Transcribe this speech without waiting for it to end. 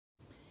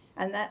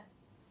And that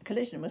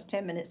collision was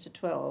 10 minutes to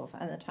 12,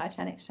 and the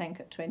Titanic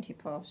sank at 20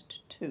 past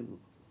 2.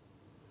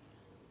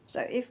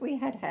 So if we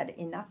had had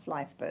enough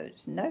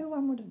lifeboats, no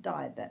one would have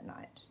died that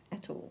night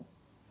at all.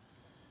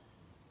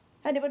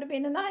 And it would have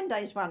been a 9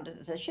 days wonder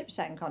that the ship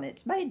sank on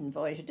its maiden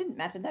voyage. It didn't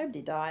matter,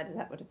 nobody died,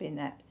 that would have been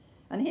that.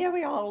 And here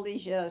we are all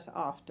these years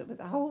after, with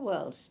the whole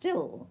world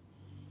still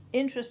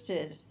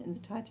interested in the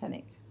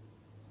Titanic.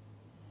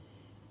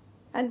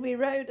 And we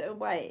rowed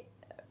away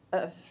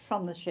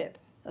from the ship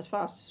as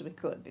fast as we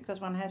could, because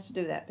one has to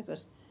do that,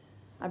 because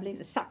I believe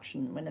the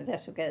suction when a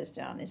vessel goes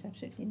down is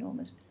absolutely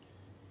enormous.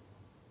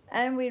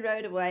 And we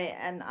rowed away,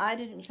 and I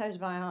didn't close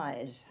my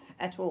eyes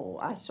at all.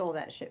 I saw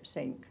that ship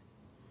sink.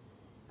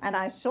 And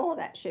I saw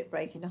that ship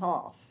break in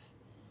half.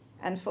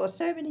 And for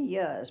so many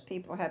years,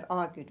 people have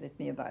argued with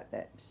me about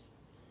that.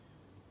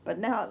 But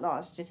now at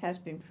last, it has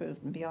been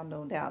proven beyond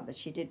all doubt that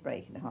she did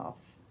break in half.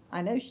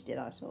 I know she did,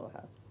 I saw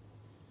her.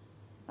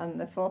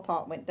 And the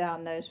forepart went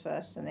down nose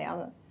first, and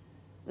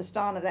the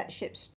starn of that ship